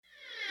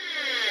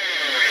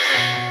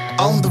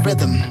On the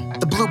Rhythm,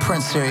 the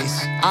Blueprint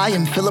series. I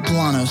am Philip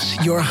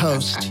Lanos, your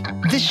host.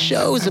 This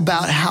show is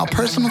about how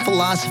personal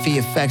philosophy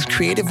affects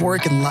creative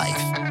work and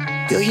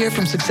life. You'll hear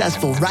from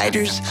successful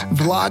writers,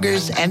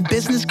 vloggers, and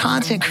business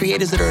content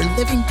creators that are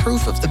living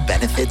proof of the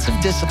benefits of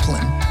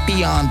discipline.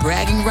 Beyond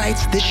bragging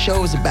rights, this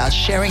show is about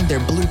sharing their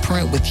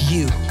blueprint with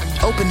you.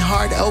 Open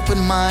heart, open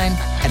mind,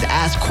 and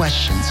ask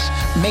questions.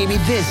 Maybe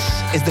this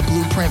is the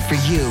blueprint for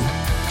you.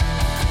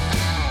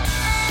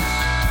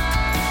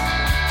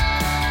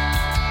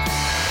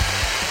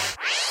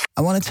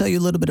 I want to tell you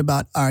a little bit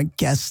about our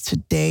guest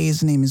today.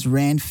 His name is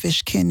Rand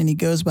Fishkin, and he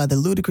goes by the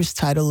ludicrous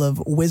title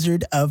of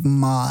Wizard of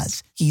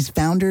Moz. He's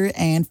founder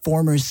and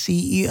former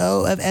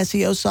CEO of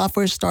SEO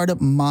software startup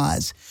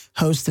Moz,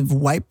 host of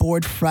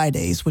Whiteboard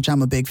Fridays, which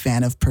I'm a big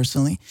fan of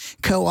personally,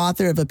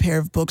 co-author of a pair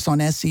of books on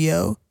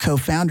SEO,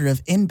 co-founder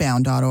of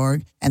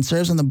Inbound.org, and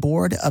serves on the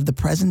board of the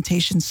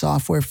presentation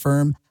software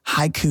firm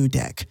Haiku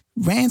Deck.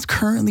 Rand's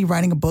currently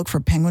writing a book for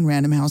Penguin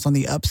Random House on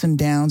the ups and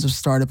downs of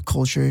startup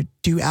culture,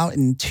 due out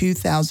in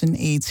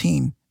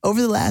 2018.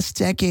 Over the last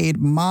decade,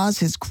 Moz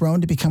has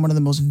grown to become one of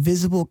the most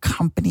visible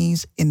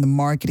companies in the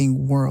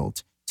marketing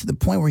world, to the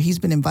point where he's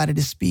been invited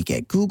to speak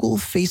at Google,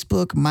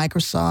 Facebook,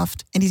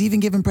 Microsoft, and he's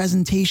even given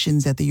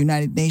presentations at the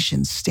United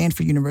Nations,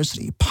 Stanford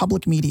University,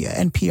 Public Media,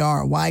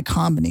 NPR, Y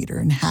Combinator,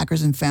 and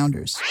Hackers and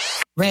Founders.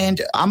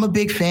 Rand, I'm a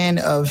big fan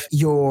of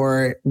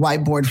your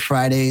Whiteboard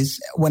Fridays.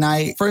 When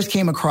I first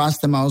came across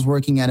them, I was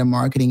working at a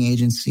marketing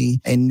agency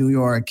in New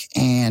York,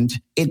 and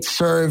it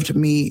served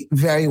me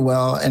very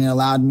well and it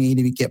allowed me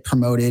to get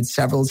promoted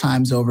several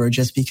times over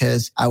just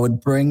because I would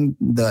bring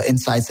the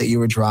insights that you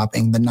were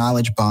dropping, the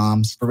knowledge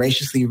bombs,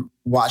 voraciously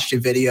watched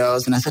your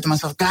videos. And I said to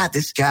myself, God,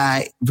 this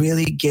guy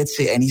really gets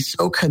it. And he's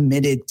so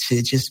committed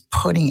to just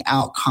putting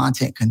out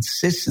content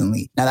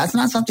consistently. Now, that's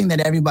not something that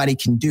everybody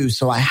can do.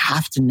 So I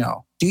have to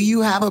know, do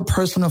you have a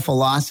personal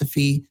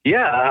philosophy?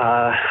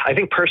 Yeah, I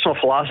think personal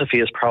philosophy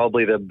is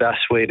probably the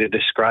best way to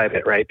describe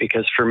it, right?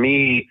 Because for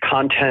me,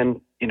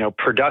 content,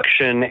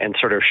 production and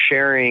sort of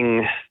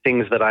sharing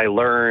things that I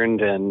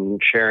learned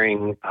and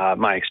sharing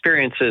my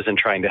experiences and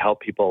trying to help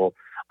people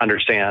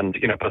understand,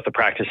 both the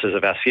practices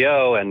of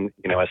SEO and,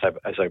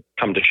 as I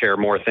come to share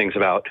more things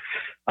about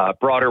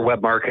broader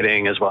web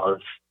marketing as well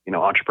as,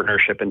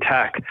 entrepreneurship and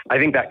tech. I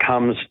think that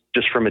comes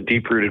just from a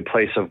deep-rooted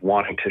place of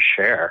wanting to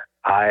share.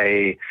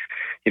 I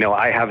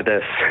have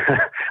this,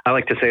 I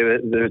like to say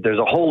that there's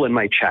a hole in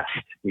my chest.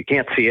 You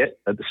can't see it,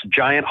 this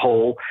giant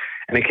hole,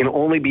 and it can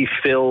only be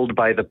filled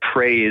by the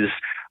praise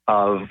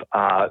of,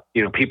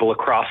 people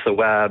across the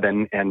web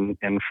and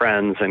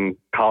friends and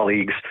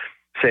colleagues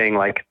saying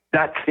like,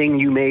 that thing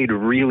you made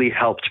really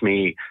helped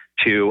me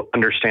to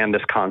understand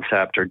this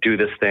concept or do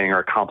this thing or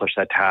accomplish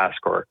that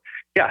task or,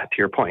 to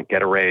your point,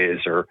 get a raise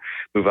or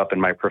move up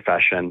in my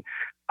profession.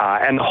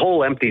 And the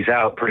hole empties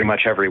out pretty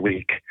much every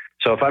week.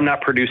 So if I'm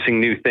not producing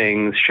new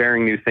things,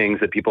 sharing new things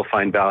that people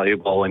find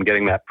valuable and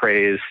getting that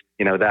praise,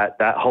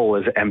 that hole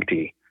is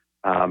empty.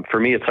 For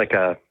me, it's like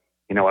a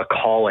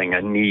calling,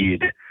 a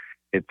need.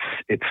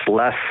 It's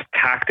less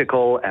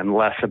tactical and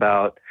less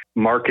about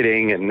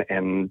marketing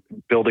and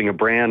building a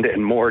brand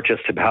and more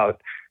just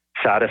about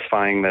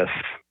satisfying this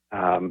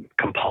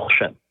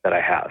compulsion that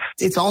I have.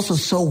 It's also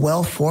so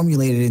well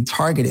formulated and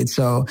targeted.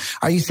 So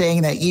are you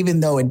saying that even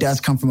though it does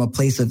come from a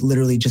place of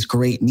literally just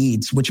great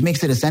needs, which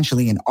makes it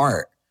essentially an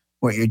art,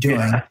 what you're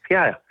doing?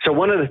 Yeah. So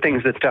one of the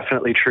things that's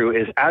definitely true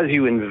is as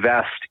you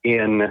invest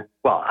in,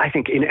 I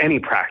think in any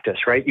practice,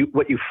 right?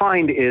 What you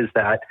find is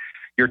that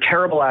you're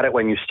terrible at it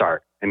when you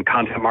start in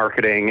content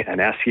marketing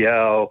and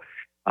SEO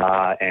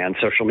and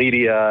social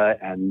media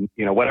and,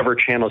 whatever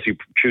channels you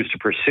choose to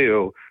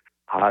pursue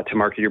to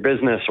market your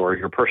business or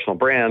your personal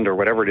brand or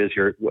whatever it is,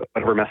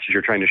 whatever message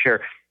you're trying to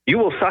share, you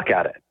will suck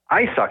at it.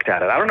 I sucked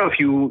at it. I don't know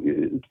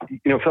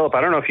if Philip,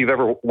 I don't know if you've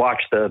ever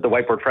watched the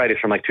Whiteboard Fridays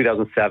from like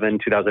 2007,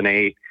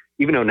 2008,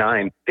 even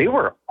 2009. They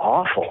were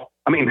awful.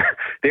 I mean,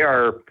 they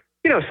are,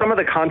 some of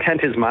the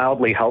content is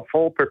mildly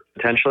helpful,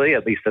 potentially,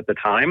 at least at the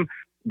time,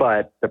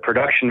 but the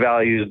production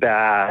value is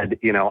bad.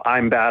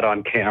 I'm bad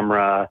on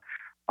camera.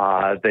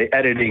 The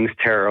editing's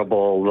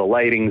terrible. The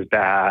lighting's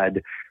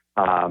bad.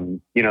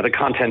 The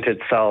content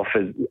itself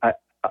is,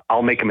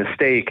 I'll make a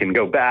mistake and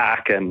go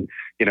back and,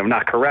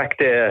 not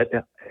correct it.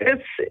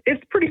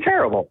 It's pretty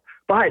terrible.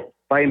 But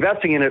by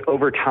investing in it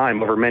over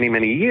time, over many,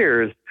 many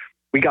years,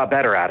 we got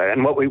better at it.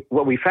 And what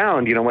we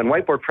found, when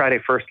Whiteboard Friday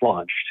first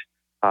launched,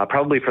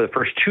 probably for the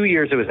first 2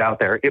 years it was out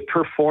there, it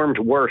performed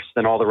worse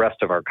than all the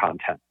rest of our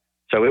content.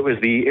 So it was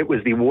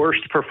the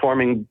worst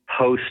performing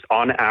post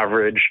on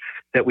average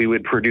that we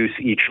would produce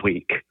each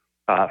week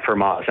for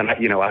Moz. And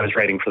I was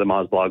writing for the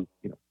Moz blog,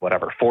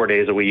 4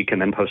 days a week,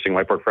 and then posting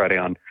Whiteboard Friday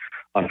on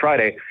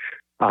Friday.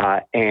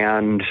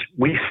 And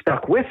we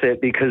stuck with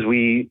it because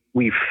we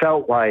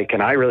felt like,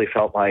 and I really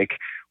felt like,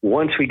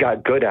 once we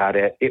got good at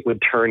it, it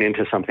would turn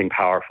into something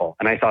powerful.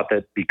 And I thought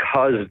that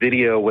because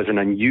video was an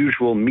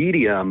unusual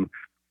medium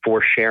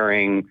for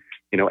sharing,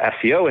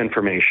 SEO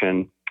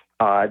information,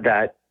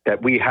 that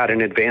we had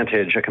an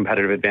advantage, a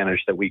competitive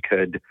advantage that we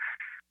could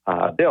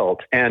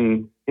build.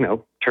 And,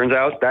 turns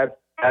out that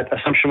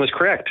assumption was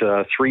correct.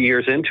 3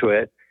 years into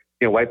it,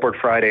 Whiteboard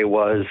Friday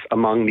was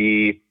among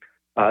the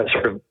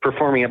sort of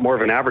performing at more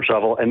of an average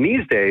level. And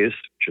these days,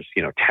 just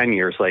 10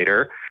 years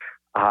later,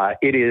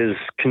 it is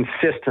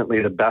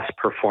consistently the best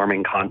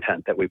performing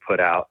content that we put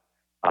out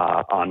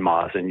on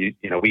Moz. And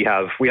we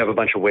have a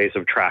bunch of ways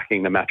of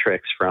tracking the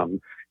metrics from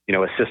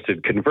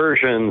assisted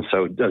conversion.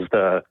 So does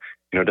the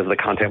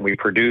content we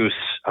produce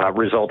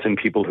result in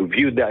people who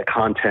viewed that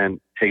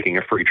content taking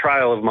a free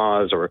trial of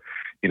Moz, or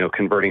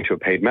converting to a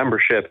paid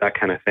membership, that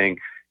kind of thing.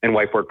 And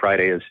Whiteboard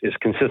Friday is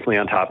consistently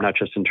on top, not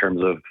just in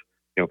terms of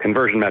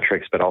conversion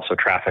metrics, but also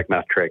traffic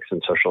metrics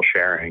and social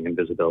sharing and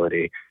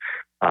visibility.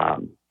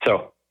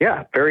 So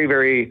yeah, very,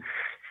 very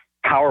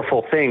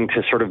powerful thing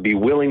to sort of be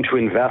willing to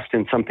invest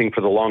in something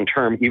for the long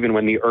term, even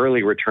when the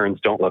early returns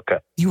don't look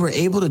good. You were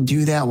able to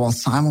do that while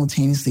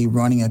simultaneously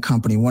running a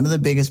company. One of the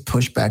biggest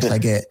pushbacks I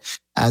get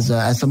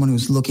as someone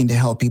who's looking to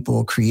help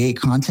people create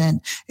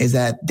content is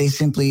that they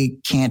simply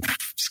can't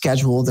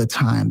schedule the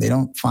time. They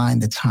don't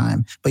find the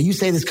time. But you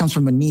say this comes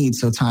from a need,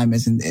 so time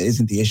isn't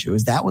the issue.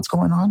 Is that what's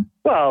going on?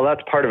 Well,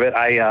 that's part of it.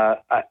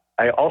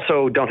 I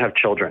also don't have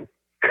children,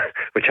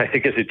 which I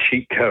think is a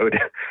cheat code.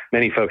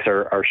 Many folks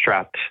are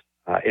strapped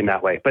in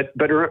that way. But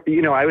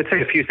I would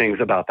say a few things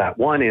about that.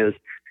 One is,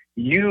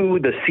 you,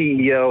 the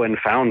CEO and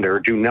founder,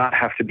 do not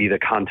have to be the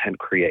content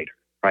creator,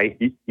 right?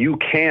 You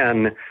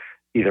can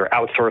either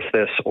outsource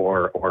this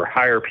or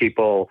hire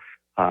people,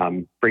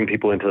 bring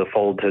people into the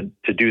fold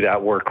to do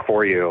that work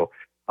for you.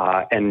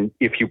 And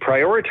if you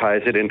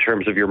prioritize it in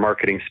terms of your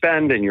marketing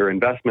spend and your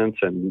investments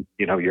and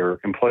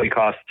your employee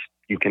costs,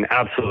 you can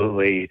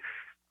absolutely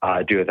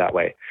do it that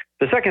way.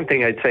 The second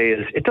thing I'd say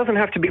is, it doesn't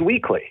have to be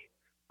weekly.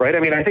 Right. I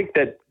mean, I think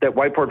that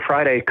Whiteboard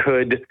Friday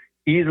could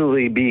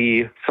easily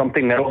be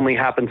something that only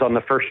happens on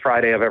the first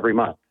Friday of every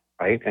month.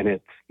 Right. And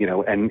it's,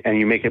 and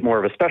you make it more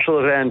of a special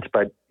event,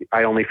 but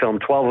I only film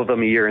 12 of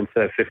them a year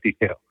instead of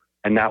 52.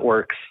 And that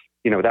works,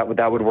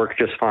 that would work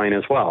just fine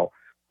as well.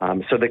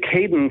 So the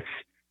cadence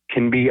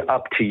can be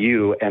up to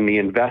you, and the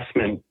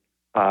investment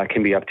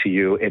can be up to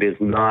you. It is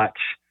not,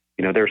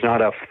 there's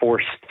not a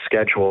forced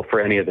schedule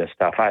for any of this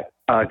stuff.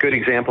 Good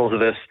examples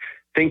of this.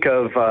 Think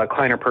of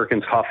Kleiner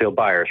Perkins Caulfield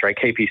Byers, right?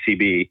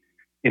 KPCB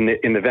in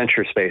the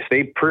venture space.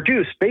 They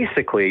produce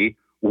basically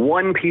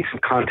one piece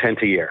of content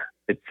a year.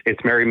 It's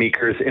Mary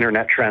Meeker's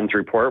Internet Trends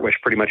Report, which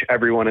pretty much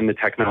everyone in the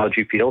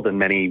technology field and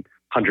many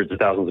hundreds of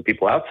thousands of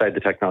people outside the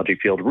technology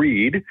field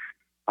read.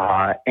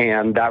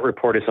 And that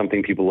report is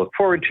something people look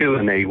forward to,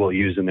 and they will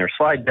use in their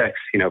slide decks,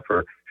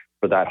 for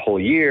that whole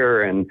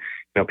year. And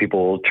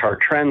people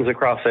chart trends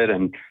across it,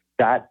 and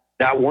that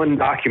one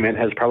document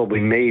has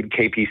probably made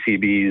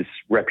KPCB's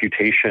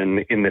reputation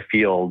in the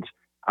field,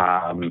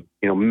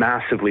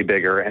 massively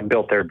bigger, and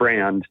built their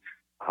brand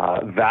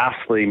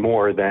vastly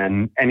more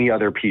than any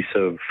other piece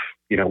of,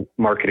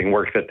 marketing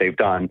work that they've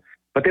done.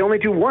 But they only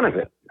do one of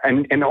it,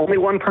 and only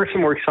one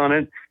person works on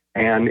it,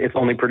 and it's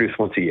only produced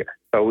once a year.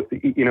 So,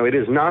 it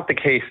is not the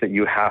case that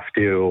you have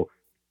to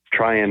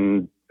try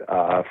and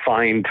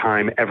find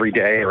time every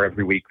day or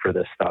every week for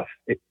this stuff.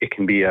 It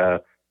can be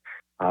a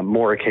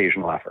more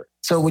occasional effort.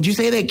 So would you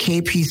say that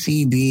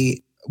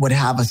KPCB would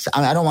have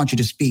I don't want you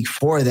to speak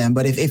for them,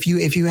 but if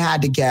you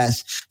had to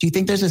guess, do you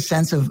think there's a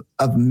sense of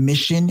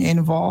mission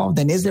involved?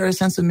 And is there a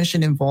sense of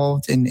mission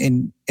involved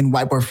in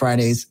Whiteboard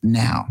Fridays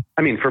now?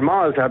 I mean, for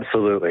Moz,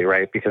 absolutely,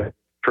 right? Because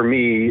for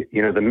me,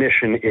 the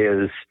mission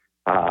is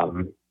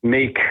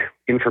make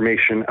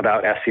information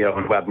about SEO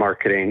and web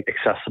marketing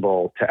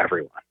accessible to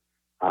everyone,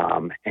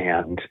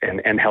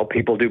 and help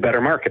people do better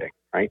marketing,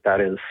 right?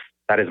 That is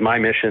my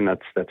mission.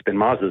 That's been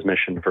Moz's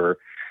mission for,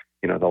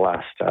 the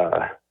last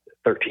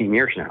 13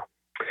 years now.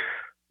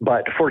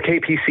 But for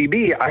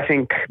KPCB, I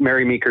think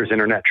Mary Meeker's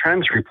Internet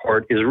Trends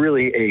Report is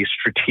really a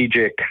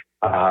strategic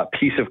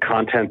piece of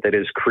content that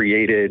is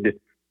created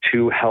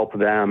to help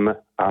them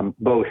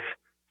both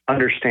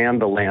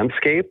understand the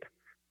landscape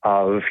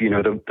of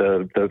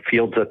the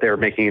fields that they're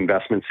making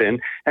investments in,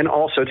 and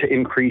also to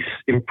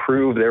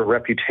improve their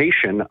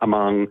reputation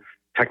among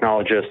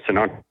technologists and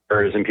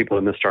entrepreneurs and people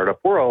in the startup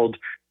world,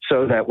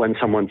 so that when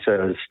someone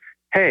says,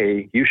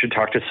 hey, you should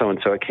talk to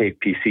so-and-so at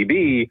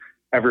KPCB,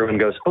 everyone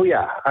goes, oh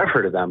yeah, I've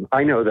heard of them.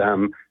 I know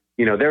them.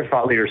 They're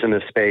thought leaders in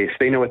this space.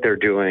 They know what they're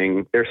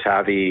doing. They're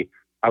savvy.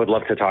 I would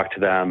love to talk to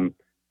them.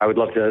 I would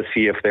love to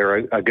see if they're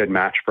a good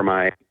match for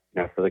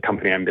for the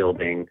company I'm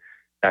building,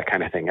 that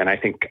kind of thing. And I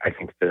think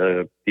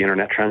the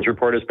Internet Trends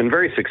Report has been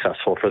very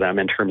successful for them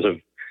in terms of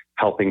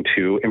helping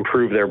to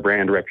improve their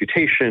brand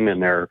reputation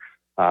and their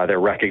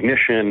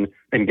recognition,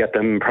 and get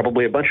them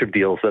probably a bunch of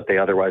deals that they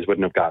otherwise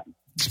wouldn't have gotten.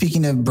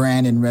 Speaking of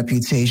brand and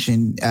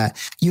reputation,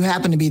 you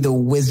happen to be the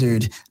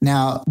wizard.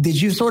 Now,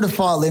 did you sort of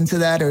fall into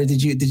that, or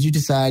did you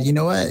decide,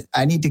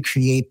 I need to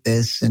create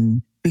this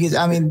and Because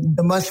I mean,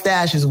 the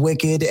mustache is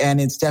wicked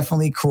and it's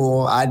definitely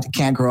cool. I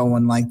can't grow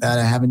one like that.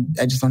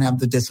 I just don't have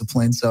the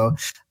discipline. So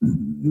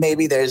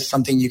maybe there's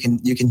something you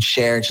can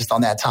share just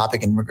on that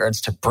topic in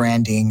regards to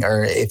branding,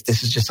 or if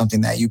this is just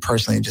something that you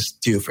personally just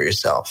do for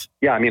yourself.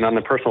 Yeah. I mean, on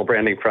the personal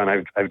branding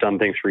front, I've done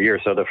things for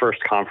years. So the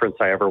first conference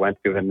I ever went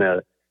to in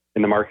the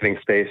marketing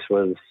space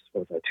was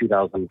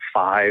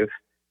 2005.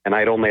 And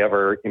I'd only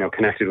ever,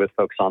 connected with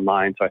folks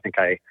online. So I think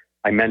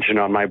I mentioned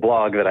on my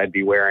blog that I'd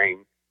be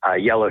wearing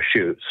yellow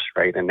shoes,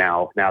 right? And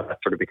now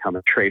that's sort of become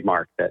a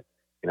trademark that,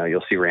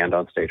 you'll see Rand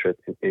on stage with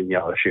in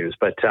yellow shoes.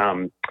 But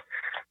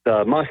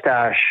the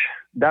mustache,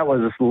 that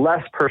was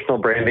less personal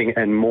branding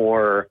and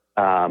more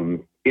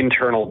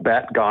internal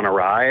bet gone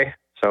awry.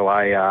 So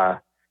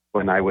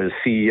when I was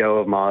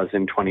CEO of Moz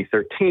in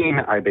 2013,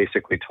 I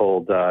basically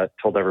told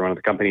everyone at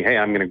the company, hey,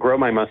 I'm going to grow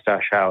my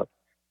mustache out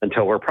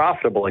until we're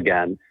profitable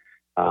again.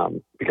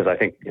 Because I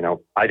think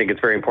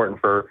it's very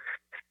important for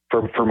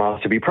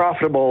Moz to be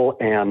profitable.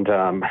 And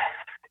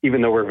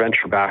even though we're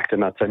venture backed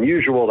and that's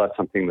unusual, that's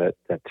something that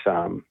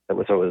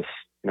was always,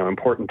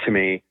 important to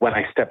me. When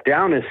I stepped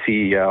down as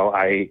CEO,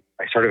 I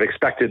sort of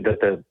expected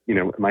that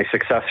my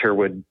successor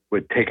would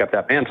take up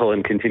that mantle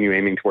and continue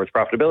aiming towards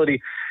profitability.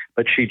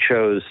 But she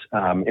chose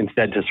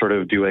instead to sort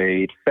of do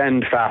a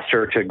spend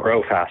faster to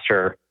grow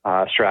faster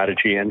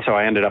strategy. And so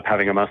I ended up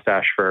having a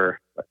mustache for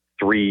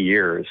 3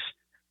 years.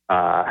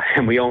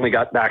 And we only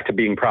got back to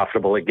being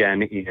profitable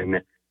again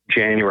in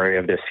January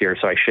of this year.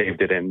 So I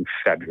shaved it in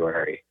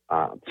February.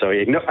 So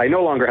I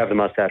no longer have the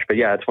mustache, but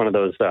yeah, it's one of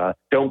those,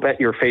 don't bet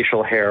your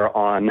facial hair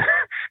on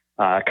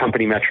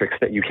company metrics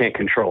that you can't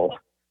control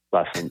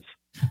lessons.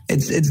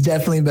 It's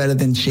definitely better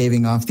than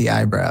shaving off the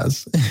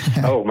eyebrows.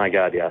 Oh my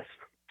God. Yes.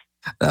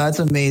 That's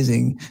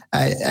amazing.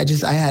 I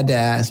had to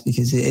ask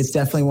because it's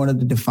definitely one of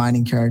the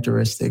defining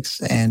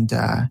characteristics. And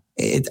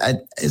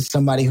as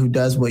somebody who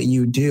does what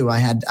you do, I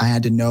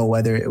had to know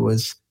whether it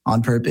was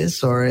on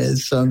purpose or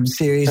is some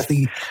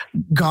seriously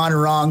gone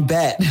wrong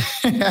bet.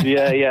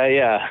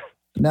 Yeah.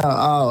 No.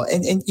 Oh,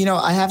 and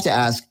I have to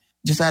ask,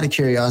 just out of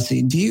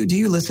curiosity, do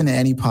you listen to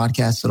any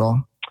podcasts at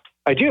all?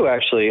 I do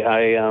actually.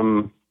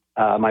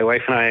 My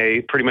wife and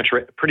I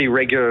pretty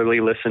regularly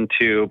listen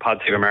to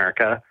Pod Save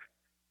America.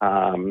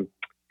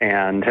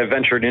 And have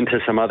ventured into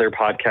some other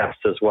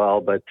podcasts as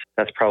well, but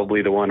that's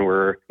probably the one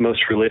we're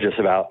most religious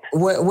about.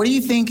 What do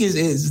you think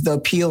is the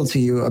appeal to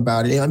you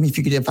about it? I mean,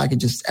 if I could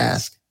just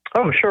ask.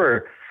 Oh,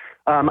 sure.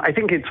 I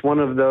think it's one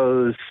of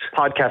those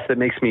podcasts that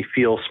makes me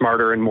feel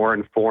smarter and more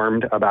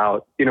informed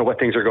about, what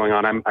things are going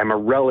on. I'm a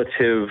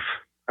relative,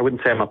 I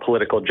wouldn't say I'm a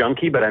political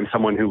junkie, but I'm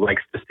someone who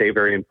likes to stay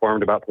very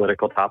informed about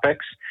political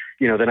topics.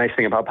 The nice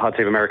thing about Pod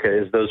Save America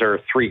is those are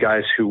 3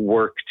 guys who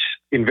worked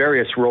in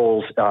various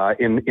roles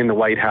in the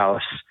White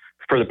House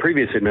for the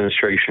previous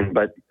administration,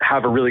 but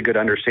have a really good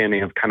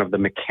understanding of kind of the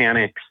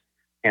mechanics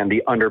and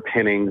the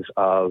underpinnings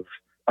of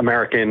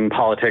American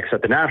politics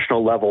at the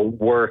national level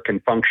work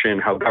and function,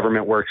 how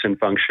government works and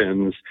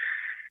functions,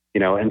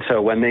 and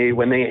so when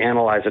they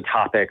analyze a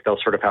topic, they'll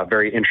sort of have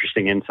very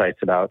interesting insights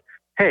about,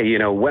 hey,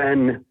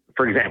 when,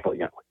 for example,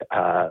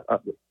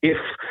 if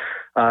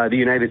the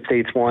United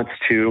States wants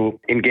to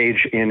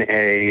engage in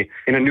a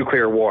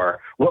nuclear war,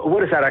 what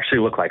does that actually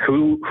look like?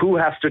 Who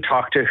has to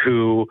talk to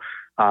who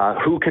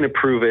can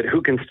approve it?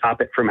 Who can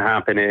stop it from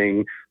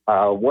happening?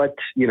 What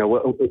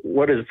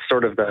is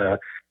sort of the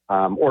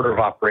order of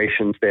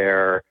operations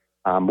there?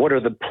 What are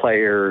the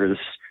players?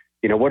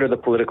 What are the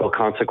political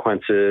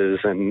consequences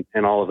and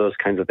all of those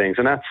kinds of things?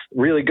 And that's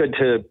really good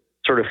to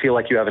sort of feel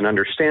like you have an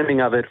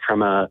understanding of it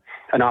from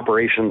an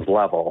operations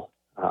level.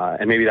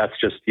 And maybe that's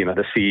just,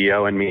 the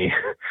CEO and me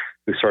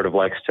who sort of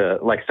likes to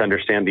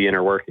understand the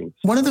inner workings.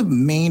 One of the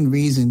main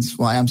reasons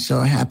why I'm so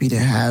happy to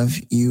have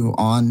you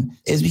on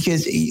is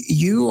because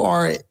you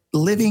are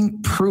living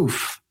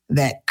proof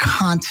that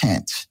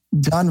content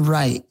done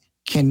right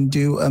can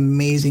do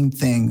amazing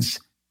things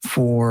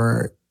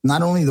for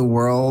not only the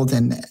world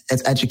and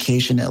its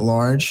education at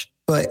large,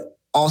 but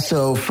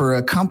also for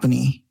a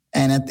company.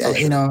 And,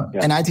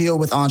 and I deal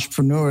with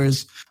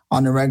entrepreneurs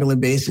on a regular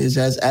basis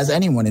as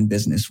anyone in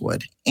business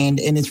would. And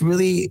it's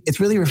really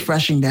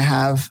refreshing to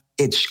have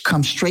it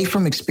come straight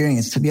from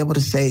experience to be able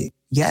to say,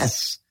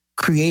 yes,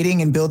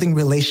 creating and building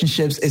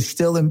relationships is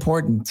still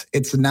important.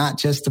 It's not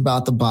just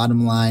about the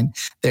bottom line.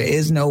 There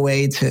is no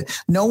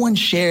one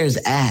shares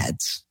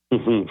ads.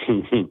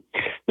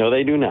 No,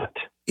 they do not.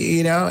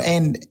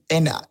 And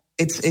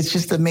it's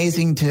just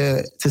amazing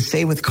to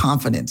say with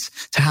confidence,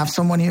 to have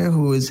someone here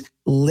who has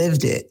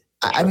lived it.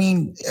 I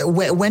mean,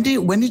 when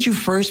did you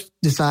first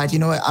decide,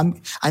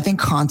 I think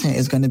content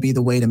is going to be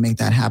the way to make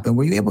that happen?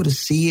 Were you able to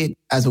see it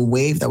as a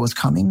wave that was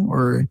coming,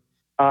 or?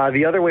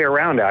 The other way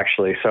around,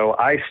 actually. So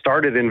I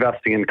started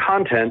investing in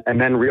content and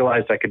then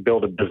realized I could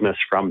build a business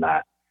from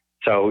that.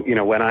 So,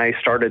 when I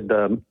started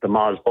the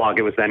Moz blog,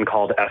 it was then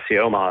called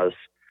SEO Moz.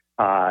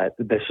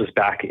 This was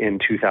back in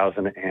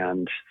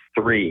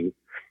 2003.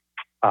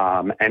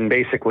 And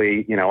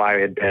basically, I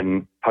had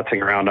been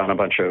putzing around on a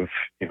bunch of,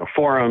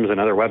 forums and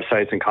other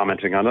websites and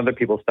commenting on other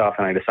people's stuff.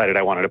 And I decided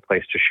I wanted a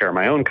place to share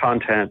my own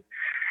content.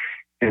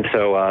 And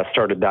so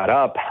started that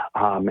up.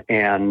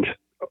 And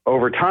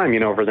over time,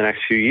 over the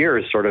next few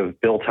years, sort of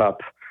built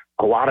up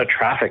a lot of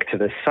traffic to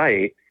this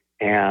site.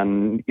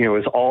 And, it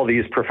was all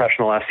these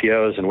professional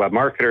SEOs and web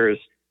marketers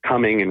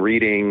coming and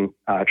reading,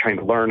 trying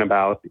to learn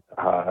about,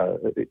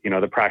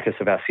 the practice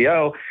of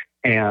SEO.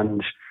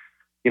 And,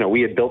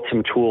 we had built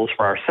some tools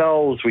for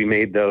ourselves. We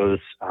made those,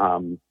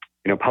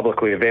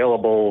 publicly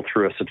available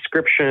through a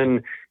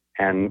subscription.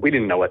 And we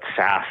didn't know what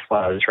SaaS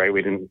was, right?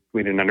 We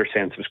didn't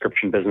understand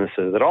subscription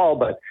businesses at all.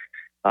 But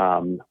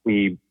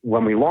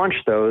when we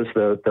launched those,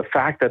 the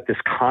fact that this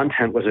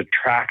content was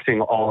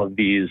attracting all of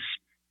these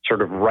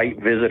sort of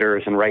right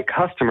visitors and right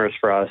customers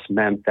for us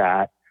meant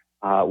that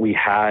we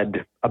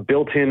had a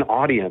built-in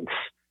audience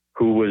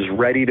who was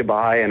ready to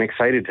buy and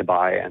excited to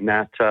buy, and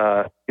that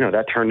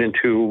that turned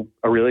into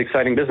a really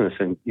exciting business.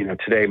 And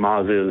today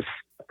Moz is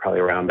probably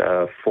around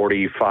a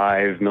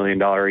 $45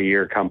 million a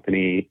year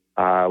company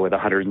with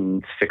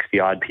 160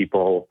 odd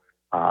people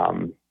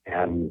and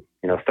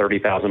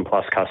 30,000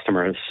 plus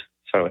customers.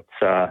 So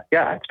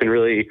it's been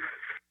really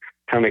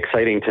kind of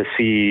exciting to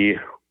see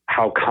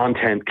how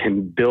content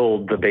can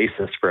build the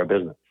basis for a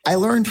business. I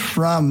learned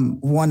from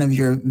one of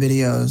your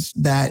videos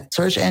that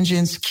search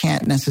engines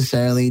can't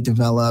necessarily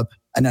develop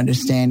an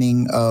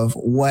understanding of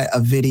what a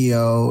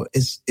video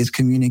is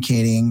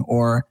communicating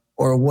or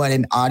what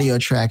an audio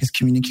track is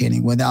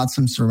communicating without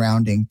some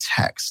surrounding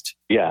text.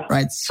 Yeah.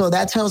 Right. So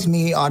that tells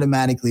me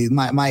automatically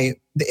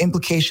the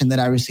implication that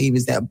I receive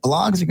is that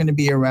blogs are going to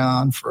be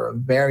around for a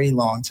very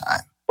long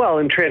time. Well,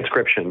 and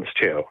transcriptions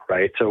too,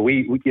 right? So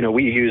we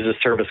use a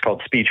service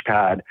called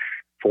SpeechPad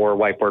for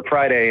Whiteboard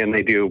Friday, and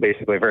they do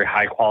basically a very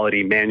high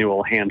quality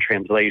manual hand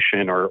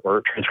translation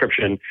or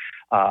transcription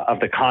of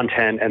the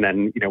content. And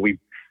then,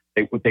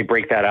 they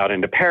break that out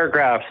into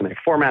paragraphs and they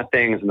format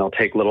things, and they'll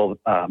take little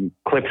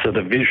clips of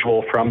the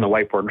visual from the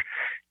whiteboard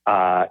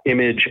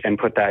image and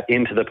put that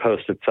into the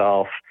post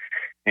itself.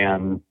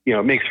 And,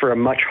 it makes for a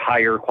much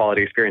higher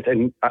quality experience.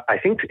 And I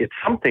think it's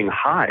something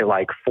high,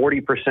 like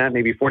 40%,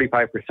 maybe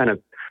 45%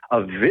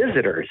 of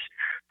visitors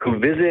who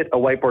visit a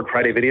Whiteboard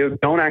Friday video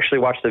don't actually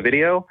watch the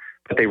video,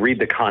 but they read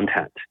the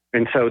content.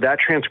 And so that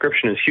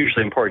transcription is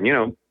hugely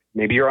important.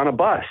 Maybe you're on a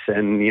bus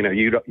and,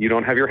 you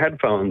don't have your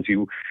headphones.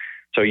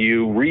 So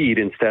you read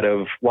instead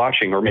of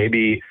watching, or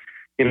maybe,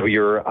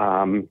 you're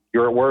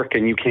at work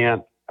and you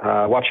can't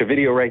watch a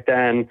video right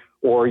then,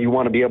 or you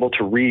want to be able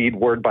to read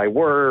word by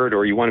word,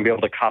 or you want to be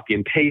able to copy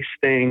and paste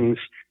things.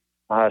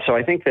 So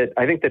I think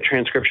that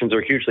transcriptions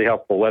are hugely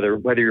helpful, whether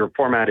your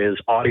format is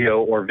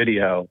audio or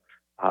video.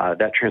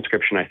 That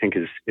transcription, I think,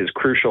 is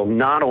crucial,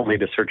 not only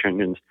to search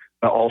engines,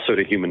 but also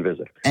to human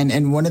visitors.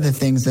 And one of the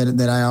things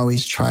that I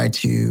always try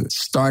to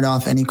start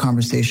off any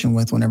conversation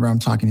with whenever I'm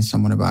talking to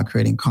someone about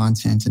creating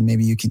content, and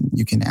maybe you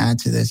can add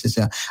to this, is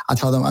I'll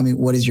tell them,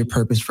 what is your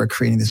purpose for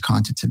creating this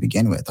content to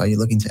begin with? Are you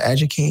looking to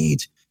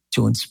educate,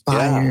 to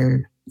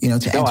inspire, to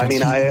entertain?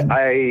 No,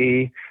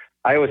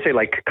 I always say,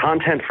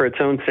 content for its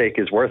own sake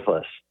is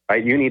worthless,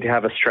 right? You need to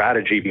have a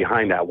strategy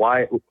behind that.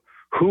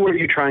 Who are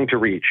you trying to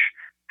reach?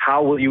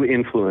 How will you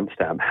influence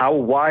them?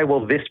 Why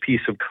will this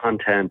piece of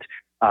content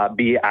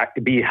be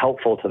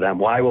helpful to them?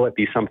 Why will it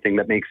be something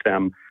that makes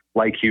them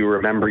like you,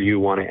 remember you,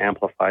 want to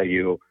amplify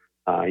you?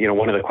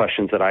 One of the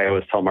questions that I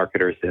always tell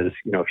marketers is,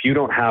 if you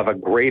don't have a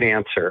great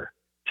answer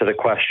to the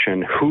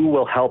question, who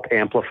will help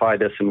amplify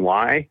this and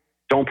why,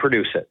 don't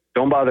produce it.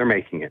 Don't bother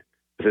making it.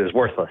 It is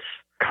worthless.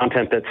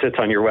 Content that sits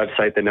on your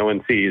website that no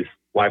one sees,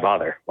 why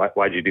bother?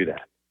 Why'd you do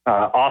that?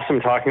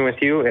 Awesome talking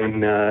with you,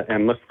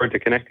 and look forward to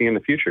connecting in the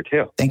future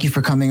too. Thank you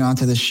for coming on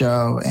to the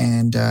show,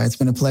 and it's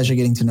been a pleasure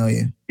getting to know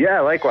you. Yeah,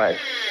 likewise.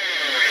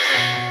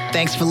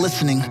 Thanks for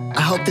listening.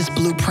 I hope this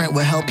blueprint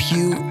will help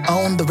you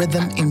own the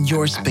rhythm in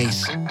your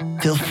space.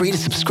 Feel free to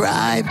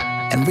subscribe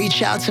and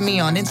reach out to me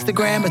on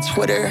Instagram or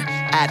Twitter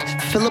at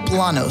Philip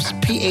Llanos,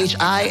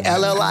 PhilipLanos.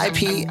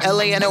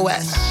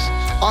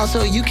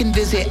 Also, you can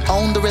visit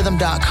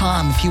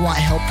OwnTheRhythm.com if you want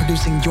help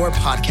producing your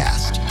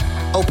podcast.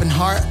 Open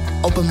heart,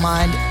 open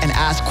mind, and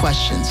ask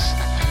questions.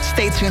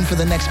 Stay tuned for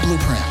the next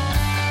blueprint.